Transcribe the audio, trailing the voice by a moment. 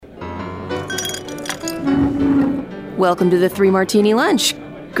Welcome to the Three Martini Lunch.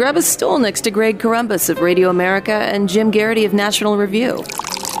 Grab a stool next to Greg Columbus of Radio America and Jim Garrity of National Review.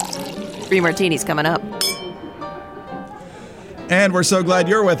 Three Martinis coming up. And we're so glad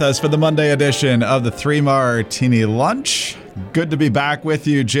you're with us for the Monday edition of the Three Martini Lunch. Good to be back with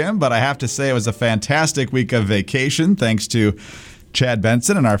you, Jim, but I have to say it was a fantastic week of vacation. Thanks to Chad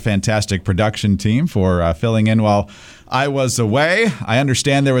Benson and our fantastic production team for filling in while I was away. I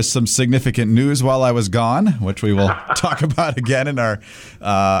understand there was some significant news while I was gone, which we will talk about again in our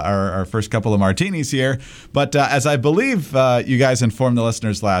first couple of martinis here. But as I believe you guys informed the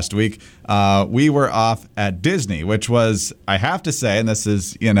listeners last week, we were off at Disney, which was, I have to say, and this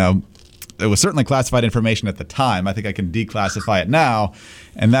is, it was certainly classified information at the time. I think I can declassify it now.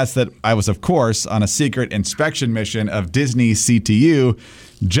 And that's that I was, of course, on a secret inspection mission of Disney CTU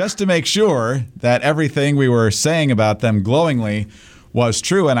just to make sure that everything we were saying about them glowingly was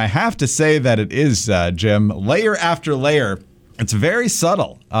true. And I have to say that it is, Jim, layer after layer. It's very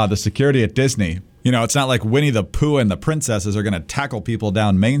subtle, the security at Disney. It's not like Winnie the Pooh and the princesses are going to tackle people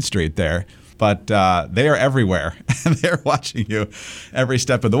down Main Street there. But they are everywhere, and they're watching you every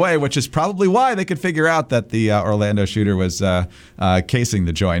step of the way, which is probably why they could figure out that the Orlando shooter was casing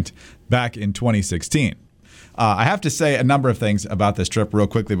the joint back in 2016. I have to say a number of things about this trip real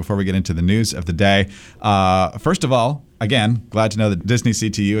quickly before we get into the news of the day. First of all, again, glad to know that Disney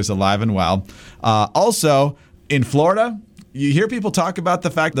CTU is alive and well. Also, in Florida, you hear people talk about the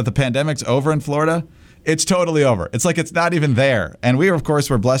fact that the pandemic's over in Florida. It's totally over. It's like it's not even there. And we, of course,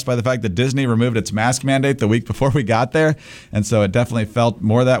 were blessed by the fact that Disney removed its mask mandate the week before we got there. And so it definitely felt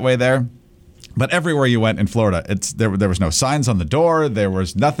more that way there. But everywhere you went in Florida, there was no signs on the door. There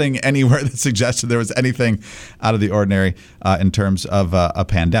was nothing anywhere that suggested there was anything out of the ordinary in terms of a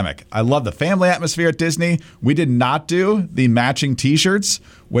pandemic. I love the family atmosphere at Disney. We did not do the matching T-shirts,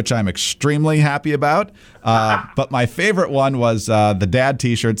 which I'm extremely happy about. But my favorite one was the dad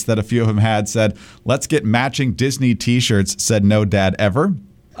T-shirts that a few of them had said, "Let's get matching Disney T-shirts," said no dad ever.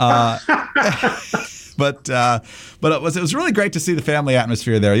 But it was really great to see the family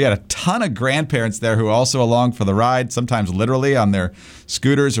atmosphere there. You had a ton of grandparents there who were also along for the ride, sometimes literally on their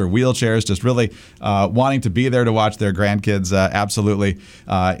scooters or wheelchairs, just really wanting to be there to watch their grandkids absolutely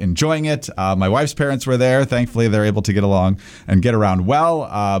enjoying it. My wife's parents were there. Thankfully, they're able to get along and get around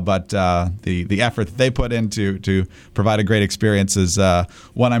well. But the effort that they put in to provide a great experience is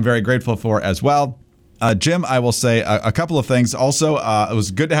one I'm very grateful for as well. Jim, I will say a couple of things. Also, it was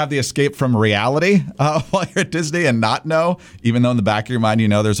good to have the escape from reality while you're at Disney and not know, even though in the back of your mind you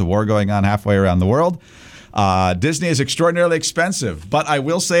know there's a war going on halfway around the world. Disney is extraordinarily expensive, but I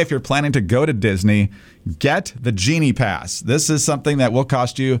will say if you're planning to go to Disney, get the Genie Pass. This is something that will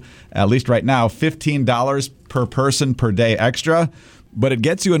cost you, at least right now, $15 per person per day extra, but it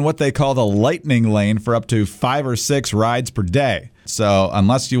gets you in what they call the lightning lane for up to 5 or 6 rides per day. So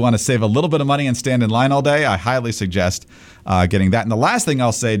unless you want to save a little bit of money and stand in line all day, I highly suggest getting that. And the last thing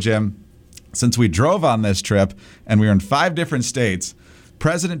I'll say, Jim, since we drove on this trip and we were in 5 different states,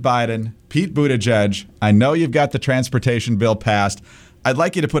 President Biden, Pete Buttigieg, I know you've got the transportation bill passed. I'd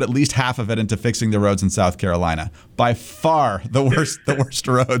like you to put at least half of it into fixing the roads in South Carolina. By far the worst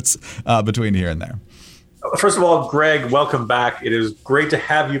roads between here and there. First of all, Greg, welcome back. It is great to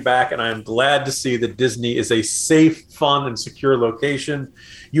have you back, and I'm glad to see that Disney is a safe, fun, and secure location.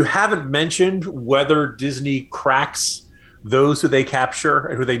 You haven't mentioned whether Disney cracks those who they capture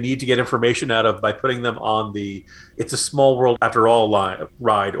and who they need to get information out of by putting them on the "It's a Small World After All"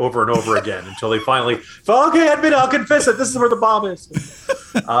 ride over and over again until they finally, okay, admit, I'll confess it, this is where the bomb is.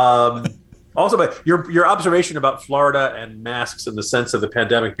 Also, but your observation about Florida and masks in the sense of the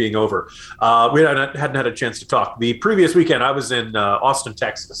pandemic being over, we hadn't had a chance to talk. The previous weekend, I was in Austin,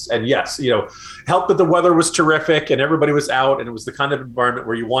 Texas, and yes, helped that the weather was terrific and everybody was out, and it was the kind of environment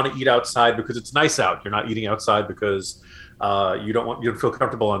where you want to eat outside because it's nice out. You're not eating outside because you don't feel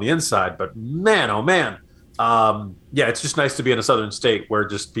comfortable on the inside. But man, oh man, it's just nice to be in a southern state where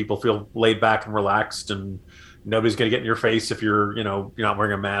just people feel laid back and relaxed and nobody's going to get in your face if you're not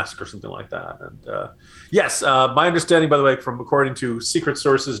wearing a mask or something like that. And yes, my understanding, by the way, from according to secret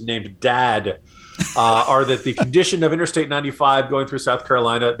sources named Dad, are that the condition of Interstate 95 going through South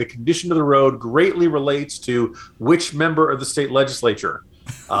Carolina, the condition of the road greatly relates to which member of the state legislature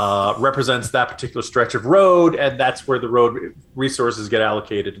represents that particular stretch of road, and that's where the road resources get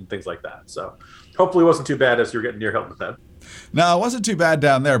allocated and things like that. So hopefully it wasn't too bad as you're getting your help with that. No, it wasn't too bad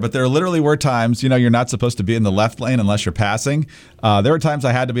down there, but there literally were times, you're not supposed to be in the left lane unless you're passing. There were times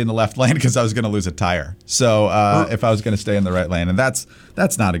I had to be in the left lane because I was going to lose a tire. So if I was going to stay in the right lane, and that's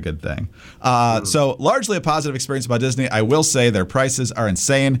not a good thing. So largely a positive experience about Disney. I will say their prices are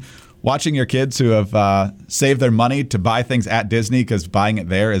insane. Watching your kids who have saved their money to buy things at Disney, because buying it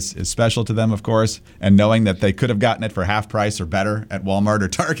there is special to them, of course, and knowing that they could have gotten it for half price or better at Walmart or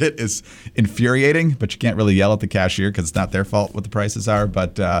Target is infuriating, but you can't really yell at the cashier because it's not their fault what the prices are.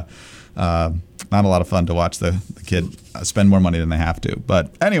 But not a lot of fun to watch the kid spend more money than they have to.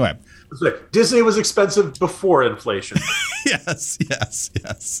 But anyway. Disney was expensive before inflation. Yes.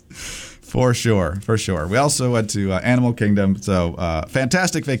 For sure. We also went to Animal Kingdom, so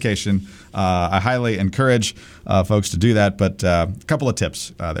fantastic vacation. I highly encourage folks to do that, but a couple of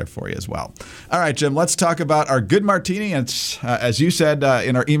tips there for you as well. All right, Jim, let's talk about our good martini. It's, as you said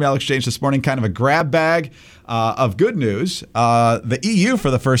in our email exchange this morning, kind of a grab bag of good news. The EU, for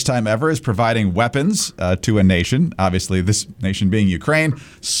the first time ever, is providing weapons to a nation, obviously this nation being Ukraine.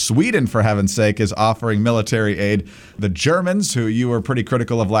 Sweden, for heaven's sake, is offering military aid. The Germans, who you were pretty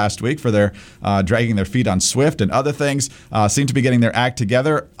critical of last week for their dragging their feet on SWIFT and other things, seem to be getting their act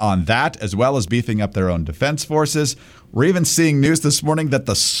together on that, as well as beefing up their own defense forces. We're even seeing news this morning that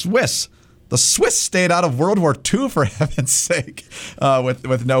the Swiss stayed out of World War II, for heaven's sake,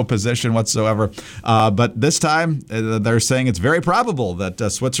 with no position whatsoever. But this time, they're saying it's very probable that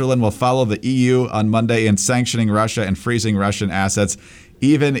Switzerland will follow the EU on Monday in sanctioning Russia and freezing Russian assets,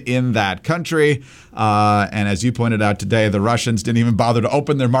 even in that country. And as you pointed out today, the Russians didn't even bother to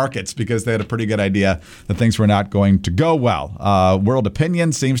open their markets because they had a pretty good idea that things were not going to go well. World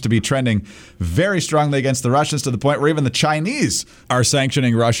opinion seems to be trending very strongly against the Russians, to the point where even the Chinese are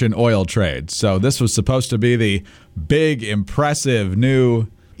sanctioning Russian oil trade. So this was supposed to be the big, impressive, new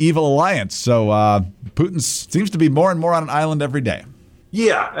evil alliance. So Putin seems to be more and more on an island every day.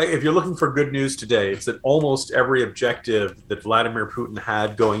 Yeah, if you're looking for good news today, it's that almost every objective that Vladimir Putin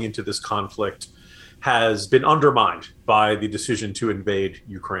had going into this conflict has been undermined by the decision to invade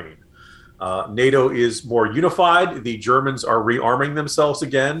Ukraine. NATO is more unified. The Germans are rearming themselves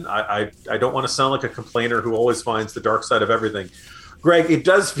again. I don't want to sound like a complainer who always finds the dark side of everything. Greg, it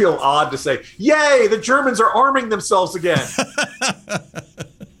does feel odd to say, yay, the Germans are arming themselves again.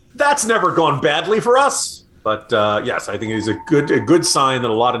 That's never gone badly for us. But yes, I think it is a good sign that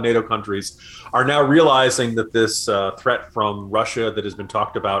a lot of NATO countries are now realizing that this threat from Russia that has been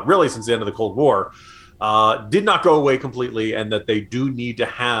talked about really since the end of the Cold War did not go away completely, and that they do need to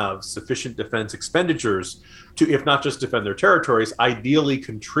have sufficient defense expenditures to, if not just defend their territories, ideally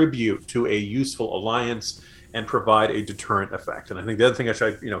contribute to a useful alliance and provide a deterrent effect. And I think the other thing I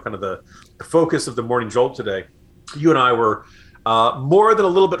should, kind of the focus of the Morning Jolt today, you and I were more than a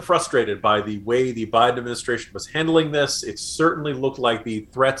little bit frustrated by the way the Biden administration was handling this. It certainly looked like the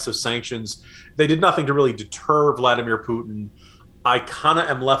threats of sanctions, they did nothing to really deter Vladimir Putin. I kind of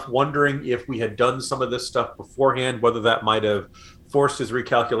am left wondering if we had done some of this stuff beforehand, whether that might have forced his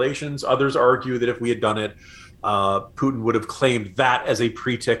recalculations. Others argue that if we had done it, Putin would have claimed that as a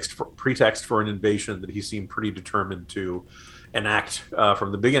pretext for an invasion that he seemed pretty determined to enact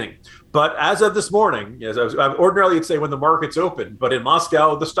from the beginning. But as of this morning, as I ordinarily would say when the markets open, but in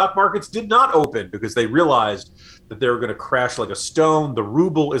Moscow, the stock markets did not open because they realized that they were going to crash like a stone. The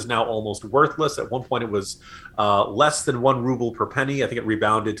ruble is now almost worthless. At one point, it was less than 1 ruble per penny. I think it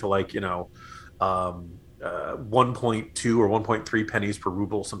rebounded to 1.2 or 1.3 pennies per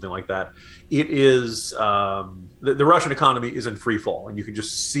ruble, something like that. It is the Russian economy is in free fall, and you can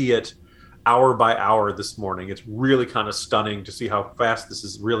just see it hour by hour this morning. It's really kind of stunning to see how fast this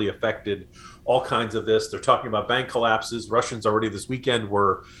has really affected all kinds of this. They're talking about bank collapses. Russians already this weekend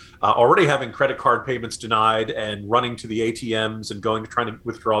were already having credit card payments denied and running to the ATMs and trying to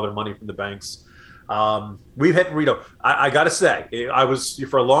withdraw their money from the banks. We've hit, I got to say,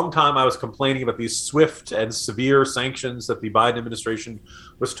 for a long time, I was complaining about these swift and severe sanctions that the Biden administration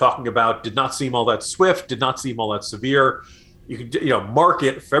was talking about. Did not seem all that swift, did not seem all that severe. You could, mark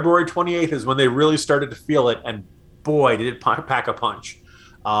it. February 28th is when they really started to feel it, and boy, did it pack a punch.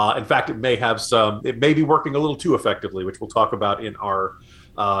 In fact, it may be working a little too effectively, which we'll talk about in our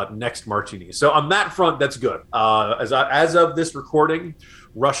next martini. So on that front, that's good. As of this recording,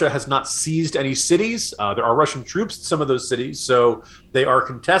 Russia has not seized any cities. There are Russian troops in some of those cities, so they are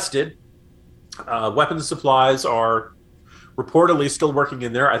contested. Weapons supplies are reportedly still working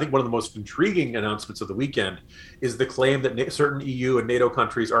in there. I think one of the most intriguing announcements of the weekend is the claim that certain EU and NATO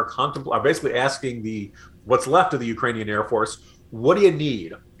countries are basically asking what's left of the Ukrainian Air Force, what do you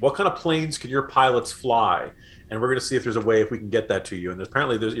need? What kind of planes can your pilots fly? And we're going to see if there's a way if we can get that to you. And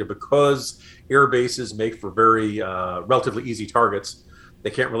apparently there's because air bases make for very relatively easy targets, they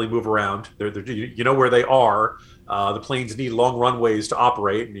can't really move around. They're where they are. The planes need long runways to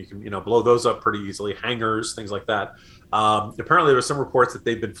operate, and you can blow those up pretty easily. Hangars, things like that. Apparently, there were some reports that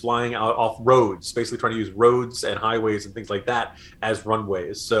they've been flying out off roads, basically trying to use roads and highways and things like that as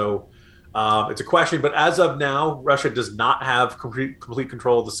runways. So it's a question. But as of now, Russia does not have complete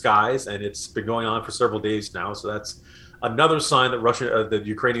control of the skies, and it's been going on for several days now. So that's another sign that the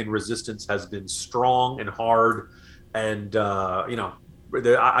Ukrainian resistance has been strong and hard. And,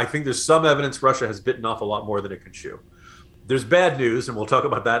 I think there's some evidence Russia has bitten off a lot more than it can chew. There's bad news, and we'll talk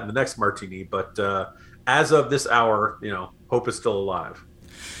about that in the next martini. But as of this hour, hope is still alive.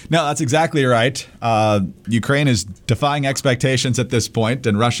 No, that's exactly right. Ukraine is defying expectations at this point,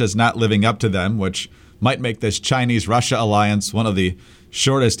 and Russia is not living up to them, which might make this Chinese-Russia alliance one of the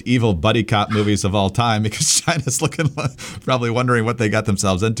shortest evil buddy cop movies of all time, because China's probably wondering what they got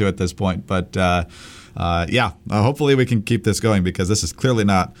themselves into at this point. But hopefully we can keep this going, because this is clearly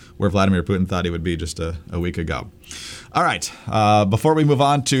not where Vladimir Putin thought he would be just a week ago. All right. Before we move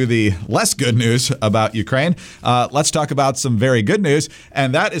on to the less good news about Ukraine, let's talk about some very good news.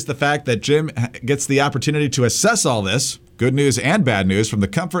 And that is the fact that Jim gets the opportunity to assess all this, good news and bad news, from the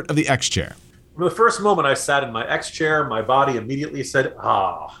comfort of the X chair. From the first moment I sat in my X chair, my body immediately said,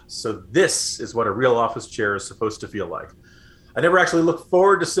 so this is what a real office chair is supposed to feel like. I never actually looked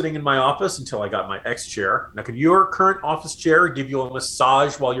forward to sitting in my office until I got my X chair. Now, can your current office chair give you a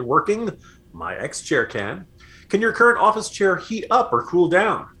massage while you're working? My X chair can. Can your current office chair heat up or cool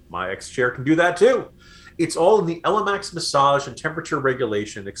down? My X chair can do that too. It's all in the Elemax massage and temperature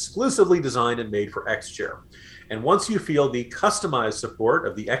regulation, exclusively designed and made for X chair. And once you feel the customized support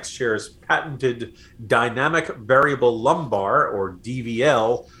of the X chair's patented dynamic variable lumbar, or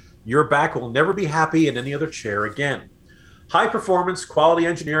DVL, your back will never be happy in any other chair again. High performance, quality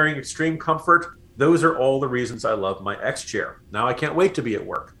engineering, extreme comfort, those are all the reasons I love my X chair. Now I can't wait to be at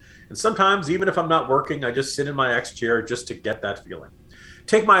work. And sometimes, even if I'm not working, I just sit in my X chair just to get that feeling.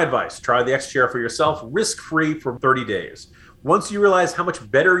 Take my advice. Try the X chair for yourself, risk-free for 30 days. Once you realize how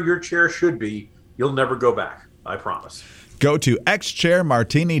much better your chair should be, you'll never go back. I promise. Go to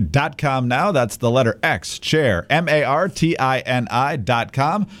xchairmartini.com now. That's the letter X, chair,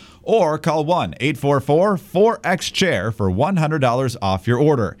 MARTINI.com. Or call 1-844-4XChair for $100 off your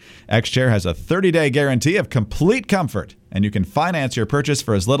order. XChair has a 30-day guarantee of complete comfort, and you can finance your purchase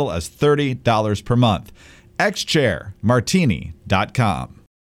for as little as $30 per month. xchairmartini.com.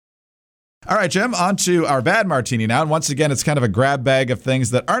 All right, Jim, on to our bad martini now. And once again, it's kind of a grab bag of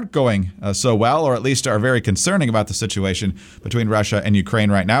things that aren't going so well, or at least are very concerning about the situation between Russia and Ukraine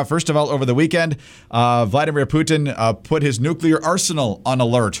right now. First of all, over the weekend, Vladimir Putin put his nuclear arsenal on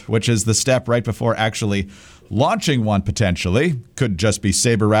alert, which is the step right before actually launching one potentially. Could just be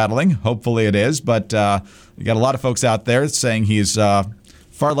saber rattling. Hopefully it is. But you got a lot of folks out there saying he's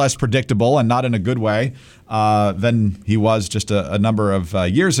far less predictable, and not in a good way, than he was just a number of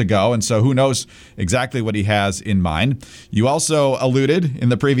years ago. And so who knows exactly what he has in mind. You also alluded in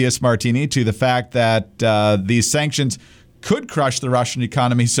the previous martini to the fact that these sanctions could crush the Russian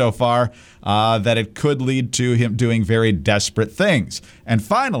economy so far that it could lead to him doing very desperate things. And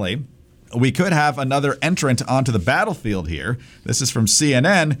finally, we could have another entrant onto the battlefield here. This is from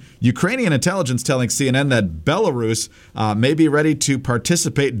CNN. Ukrainian intelligence telling CNN that Belarus may be ready to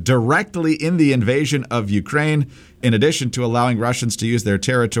participate directly in the invasion of Ukraine, in addition to allowing Russians to use their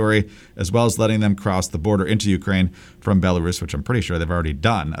territory, as well as letting them cross the border into Ukraine from Belarus, which I'm pretty sure they've already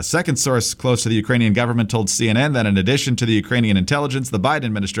done. A second source close to the Ukrainian government told CNN that in addition to the Ukrainian intelligence, the Biden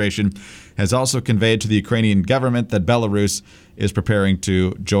administration has also conveyed to the Ukrainian government that Belarus is preparing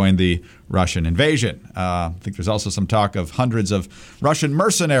to join the Russian invasion. I think there's also some talk of hundreds of Russian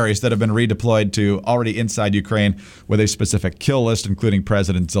mercenaries that have been redeployed to already inside Ukraine with a specific kill list, including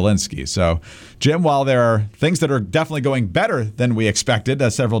President Zelensky. So, Jim, while there are things that are definitely going better than we expected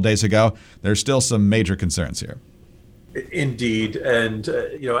several days ago, there's still some major concerns here. Indeed. And,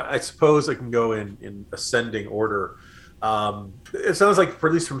 I suppose I can go in ascending order. It sounds like,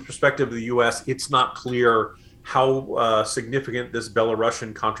 at least from the perspective of the U.S., it's not clear how significant this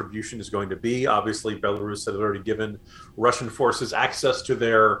Belarusian contribution is going to be. Obviously, Belarus has already given Russian forces access to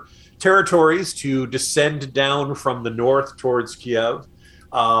their territories to descend down from the north towards Kiev.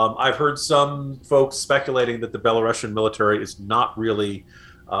 I've heard some folks speculating that the Belarusian military is not really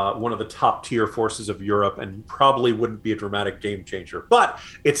one of the top tier forces of Europe and probably wouldn't be a dramatic game changer. But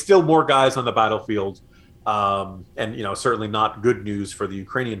it's still more guys on the battlefield, and certainly not good news for the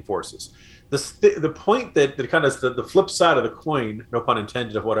Ukrainian forces. The point that kind of the flip side of the coin, no pun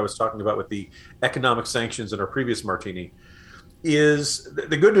intended, of what I was talking about with the economic sanctions in our previous martini, is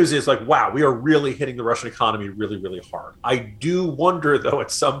the good news is like, wow, we are really hitting the Russian economy really, really hard. I do wonder, though, at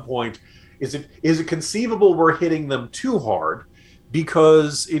some point, is it conceivable we're hitting them too hard?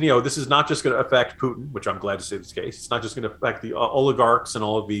 because this is not just going to affect Putin, which I'm glad to say this case. It's not just going to affect the oligarchs and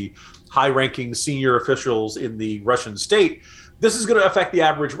all of the high-ranking senior officials in the Russian state. This is going to affect the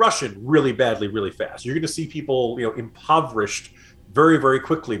average Russian really badly, really fast. You're going to see people, impoverished very, very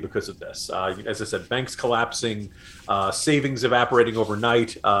quickly because of this. As I said, banks collapsing, savings evaporating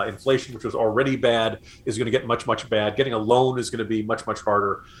overnight, inflation, which was already bad, is going to get much, much bad. Getting a loan is going to be much, much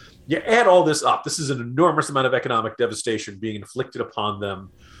harder. You add all this up. This is an enormous amount of economic devastation being inflicted upon them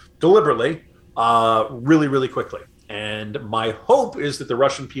deliberately, really, really quickly. And my hope is that the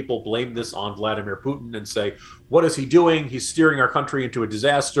Russian people blame this on Vladimir Putin and say, what is he doing? He's steering our country into a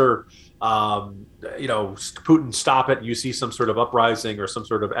disaster. Putin, stop it. You see some sort of uprising or some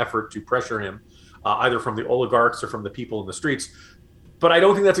sort of effort to pressure him, either from the oligarchs or from the people in the streets. But I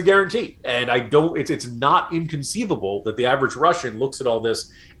don't think that's a guarantee. And it's not inconceivable that the average Russian looks at all this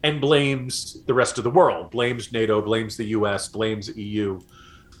and blames the rest of the world, blames NATO, blames the US, blames the EU.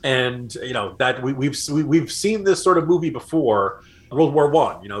 And, that we've seen this sort of movie before. World War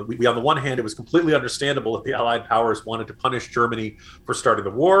I, we on the one hand, it was completely understandable that the Allied powers wanted to punish Germany for starting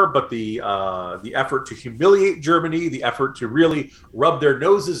the war, but the effort to humiliate Germany, the effort to really rub their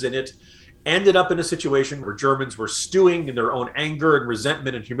noses in it, ended up in a situation where Germans were stewing in their own anger and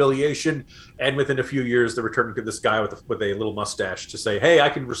resentment and humiliation. And within a few years, they returned to this guy with a little mustache to say, hey, I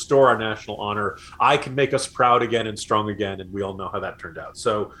can restore our national honor. I can make us proud again and strong again. And we all know how that turned out.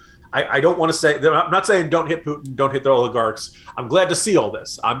 So I don't want to say, I'm not saying don't hit Putin, don't hit the oligarchs. I'm glad to see all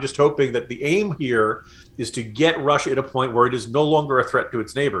this. I'm just hoping that the aim here is to get Russia at a point where it is no longer a threat to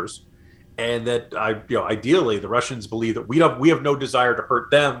its neighbors. And that ideally the Russians believe that we have no desire to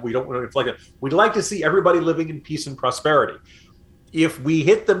hurt them. We don't want to inflict it. We'd like to see everybody living in peace and prosperity. If we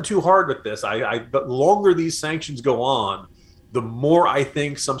hit them too hard with this, the longer these sanctions go on, the more I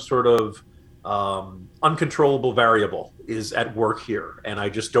think some sort of uncontrollable variable is at work here. And I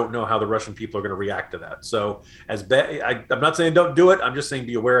just don't know how the Russian people are going to react to that. So I'm not saying don't do it. I'm just saying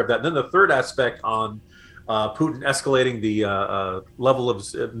be aware of that. And then the third aspect on Putin escalating the level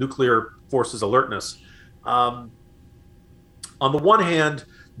of nuclear forces alertness. On the one hand,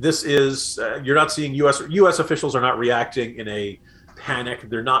 this is you're not seeing U.S. officials are not reacting in a panic.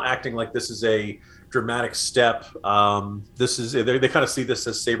 They're not acting like this is a dramatic step. They kind of see this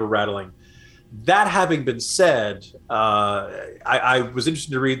as saber rattling. That having been said, I was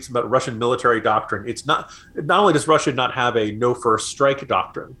interested to read about Russian military doctrine. It's not only does Russia not have a no first strike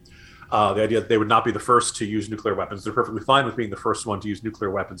doctrine. The idea that they would not be the first to use nuclear weapons. They're perfectly fine with being the first one to use nuclear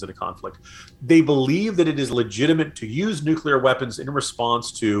weapons in a conflict. They believe that it is legitimate to use nuclear weapons in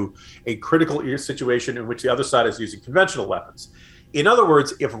response to a critical situation in which the other side is using conventional weapons. In other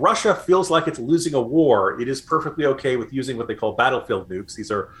words, if Russia feels like it's losing a war, it is perfectly okay with using what they call battlefield nukes.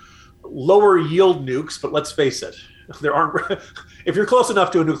 These are lower yield nukes, but let's face it, if you're close enough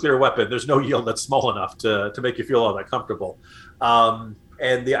to a nuclear weapon, there's no yield that's small enough to make you feel all that comfortable.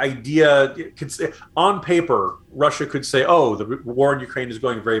 And the idea, on paper, Russia could say, oh, the war in Ukraine is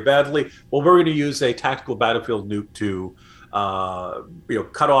going very badly. Well, we're going to use a tactical battlefield nuke to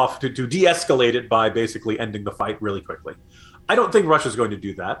cut off, to de-escalate it by basically ending the fight really quickly. I don't think Russia's going to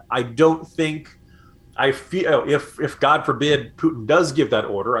do that. I feel if God forbid Putin does give that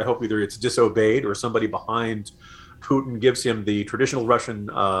order, I hope either it's disobeyed or somebody behind Putin gives him the traditional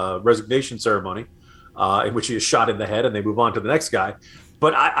Russian resignation ceremony in which he is shot in the head and they move on to the next guy.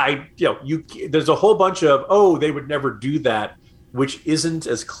 But there's a whole bunch of, they would never do that, which isn't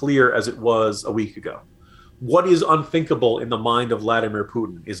as clear as it was a week ago. What is unthinkable in the mind of Vladimir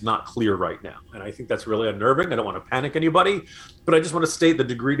Putin is not clear right now. And I think that's really unnerving. I don't want to panic anybody, but I just want to state the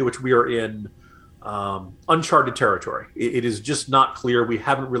degree to which we are in uncharted territory. It is just not clear. We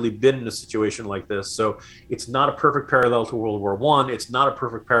haven't really been in a situation like this. So it's not a perfect parallel to World War I. It's not a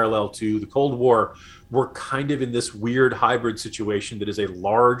perfect parallel to the Cold War. We're kind of in this weird hybrid situation that is a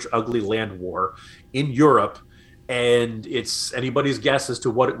large, ugly land war in Europe. And it's anybody's guess as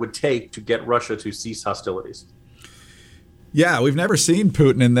to what it would take to get Russia to cease hostilities. Yeah, we've never seen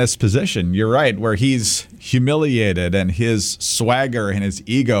Putin in this position. You're right, where he's humiliated and his swagger and his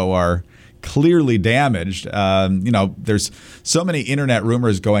ego are clearly damaged. There's so many internet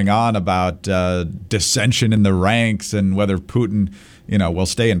rumors going on about dissension in the ranks and whether Putin, will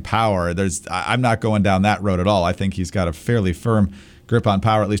stay in power. I'm not going down that road at all. I think he's got a fairly firm grip on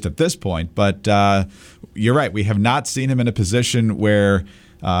power, at least at this point. But you're right. We have not seen him in a position where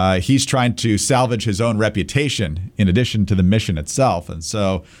he's trying to salvage his own reputation in addition to the mission itself. And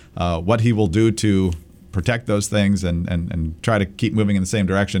so what he will do to protect those things and try to keep moving in the same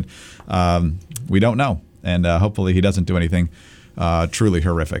direction, we don't know. And hopefully he doesn't do anything truly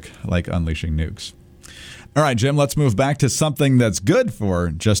horrific like unleashing nukes. All right, Jim, let's move back to something that's good for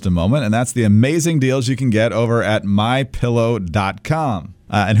just a moment, and that's the amazing deals you can get over at MyPillow.com.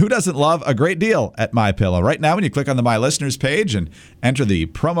 And who doesn't love a great deal at MyPillow? Right now, when you click on the My Listeners page and enter the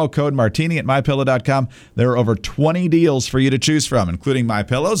promo code Martini at MyPillow.com, there are over 20 deals for you to choose from, including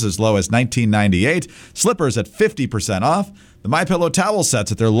MyPillows as low as $19.98, slippers at 50% off, the MyPillow towel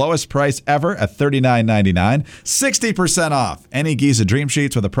sets at their lowest price ever at $39.99, 60% off any Giza Dream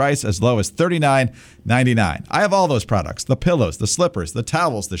Sheets with a price as low as $39.99. I have all those products, the pillows, the slippers, the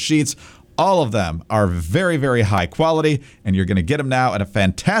towels, the sheets. All of them are very, very high quality, and you're going to get them now at a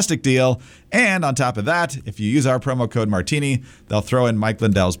fantastic deal. And on top of that, if you use our promo code Martini, they'll throw in Mike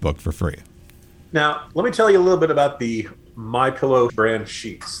Lindell's book for free. Now, let me tell you a little bit about the MyPillow brand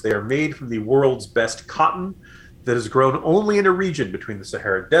sheets. They are made from the world's best cotton that is grown only in a region between the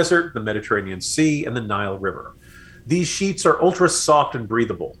Sahara Desert, the Mediterranean Sea, and the Nile River. These sheets are ultra soft and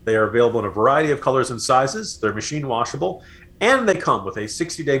breathable. They are available in a variety of colors and sizes. They're machine washable, and they come with a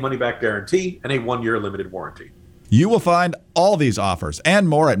 60-day money-back guarantee and a 1-year limited warranty. You will find all these offers and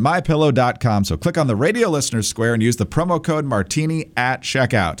more at MyPillow.com, so click on the radio listeners square and use the promo code Martini at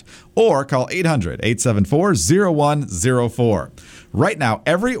checkout, or call 800-874-0104. Right now,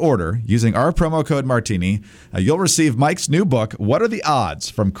 every order using our promo code Martini, you'll receive Mike's new book, What Are the Odds?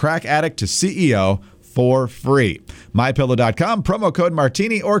 From Crack Addict to CEO, for free. MyPillow.com, promo code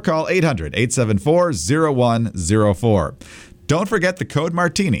Martini, or call 800-874-0104. Don't forget the code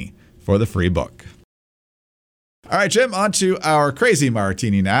Martini for the free book. All right, Jim, on to our crazy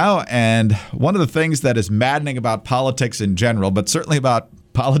martini now. And one of the things that is maddening about politics in general, but certainly about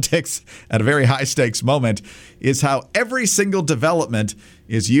politics at a very high stakes moment, is how every single development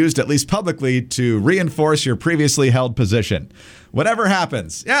is used, at least publicly, to reinforce your previously held position. Whatever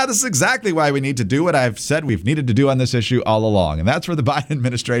happens, this is exactly why we need to do what I've said we've needed to do on this issue all along. And that's where the Biden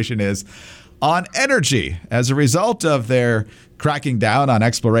administration is on energy as a result of their cracking down on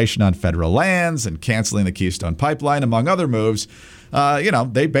exploration on federal lands and canceling the Keystone Pipeline, among other moves.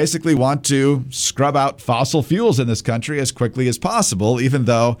 They basically want to scrub out fossil fuels in this country as quickly as possible, even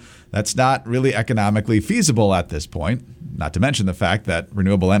though that's not really economically feasible at this point. Not to mention the fact that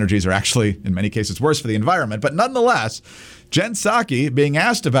renewable energies are actually, in many cases, worse for the environment. But nonetheless, Jen Psaki being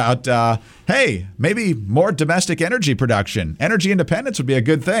asked about, maybe more domestic energy production. Energy independence would be a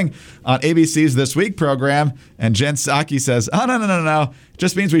good thing on ABC's This Week program. And Jen Psaki says, no. It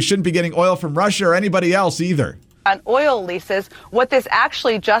just means we shouldn't be getting oil from Russia or anybody else either. On oil leases, what this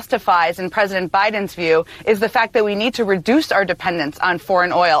actually justifies, in President Biden's view, is the fact that we need to reduce our dependence on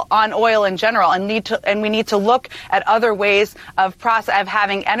foreign oil, on oil in general, and we need to look at other ways of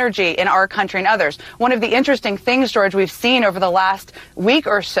having energy in our country and others. One of the interesting things, George, we've seen over the last week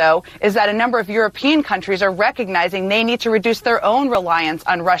or so is that a number of European countries are recognizing they need to reduce their own reliance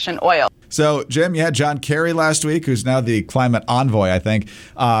on Russian oil. So, Jim, you had John Kerry last week, who's now the climate envoy, I think,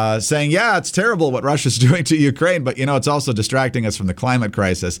 saying, it's terrible what Russia's doing to Ukraine, but, it's also distracting us from the climate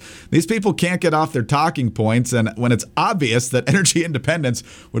crisis. These people can't get off their talking points, and when it's obvious that energy independence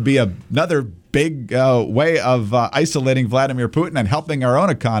would be another big way of isolating Vladimir Putin and helping our own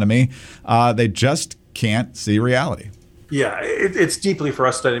economy, they just can't see reality. Yeah, it's deeply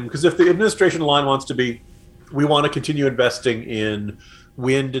frustrating, because if the administration line wants to be, we want to continue investing in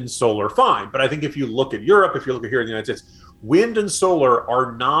wind and solar, fine. But I think if you look at Europe, if you look at here in the United States, wind and solar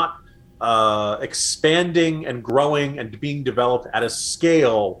are not expanding and growing and being developed at a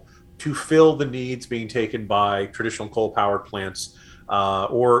scale to fill the needs being taken by traditional coal-powered plants.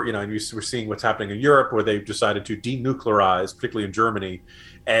 And we're seeing what's happening in Europe, where they've decided to denuclearize, particularly in Germany,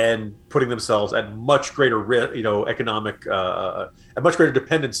 and putting themselves at much greater risk, economic, a much greater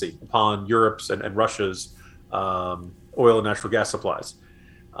dependency upon Europe's and Russia's oil and natural gas supplies.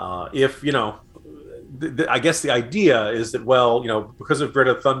 I guess the idea is that, because of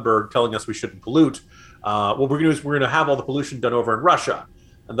Greta Thunberg telling us we shouldn't pollute, what we're going to do is we're going to have all the pollution done over in Russia,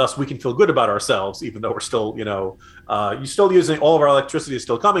 and thus we can feel good about ourselves, even though we're still, you're still using, all of our electricity is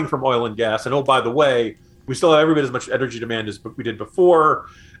still coming from oil and gas. And by the way, we still have every bit as much energy demand as we did before.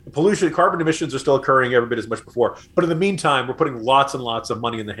 Pollution, carbon emissions are still occurring every bit as much before. But in the meantime, we're putting lots and lots of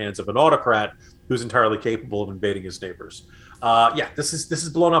money in the hands of an autocrat who's entirely capable of invading his neighbors. This is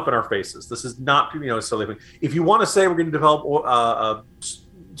blown up in our faces. This is not, silly. If you want to say we're going to develop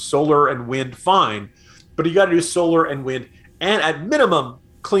solar and wind, fine, but you got to do solar and wind, and at minimum,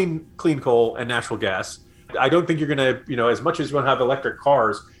 clean coal and natural gas. I don't think you're going to, as much as you want to have electric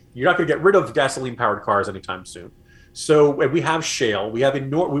cars, you're not going to get rid of gasoline-powered cars anytime soon. So we have shale.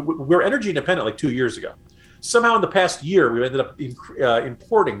 We're energy independent like 2 years ago. Somehow in the past year, we ended up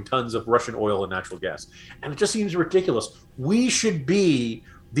importing tons of Russian oil and natural gas. And it just seems ridiculous. We should be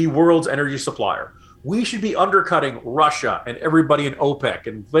the world's energy supplier. We should be undercutting Russia and everybody in OPEC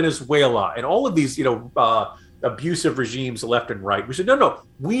and Venezuela and all of these, abusive regimes left and right. We said, no,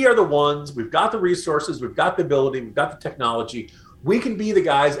 we are the ones, we've got the resources, we've got the ability, we've got the technology. We can be the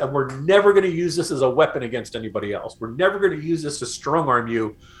guys, and we're never going to use this as a weapon against anybody else. We're never going to use this to strong arm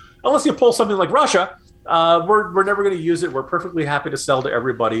you. Unless you pull something like Russia, we're never going to use it. We're perfectly happy to sell to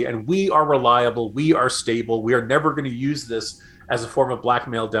everybody, and we are reliable. We are stable. We are never going to use this as a form of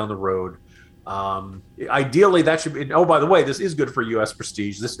blackmail down the road. Ideally, that should be. Oh, by the way, this is good for U.S.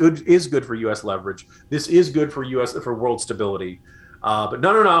 prestige. This is good for U.S. leverage. This is good for world stability. But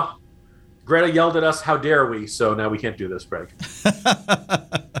no. Greta yelled at us. How dare we? So now we can't do this, Greg.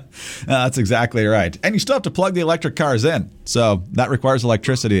 That's exactly right. And you still have to plug the electric cars in. So that requires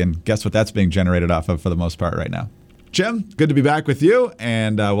electricity. And guess what that's being generated off of for the most part right now. Jim, good to be back with you.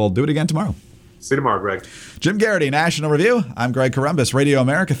 And we'll do it again tomorrow. See you tomorrow, Greg. Jim Garrity, National Review. I'm Greg Columbus, Radio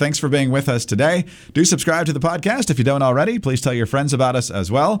America. Thanks for being with us today. Do subscribe to the podcast if you don't already. Please tell your friends about us as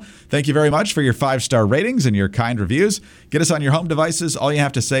well. Thank you very much for your 5-star ratings and your kind reviews. Get us on your home devices. All you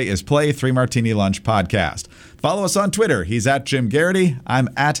have to say is play 3 Martini Lunch Podcast. Follow us on Twitter. He's at Jim Garrity. I'm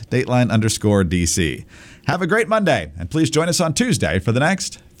at Dateline_DC. Have a great Monday, and please join us on Tuesday for the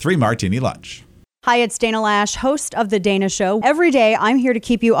next 3 Martini Lunch. Hi, it's Dana Lash, host of The Dana Show. Every day, I'm here to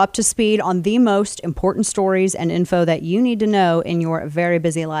keep you up to speed on the most important stories and info that you need to know in your very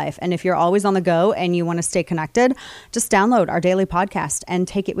busy life. And if you're always on the go and you want to stay connected, just download our daily podcast and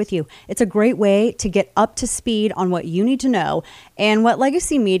take it with you. It's a great way to get up to speed on what you need to know and what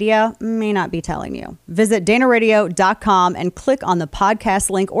legacy media may not be telling you. Visit danaradio.com and click on the podcast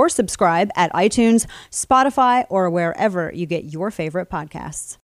link or subscribe at iTunes, Spotify, or wherever you get your favorite podcasts.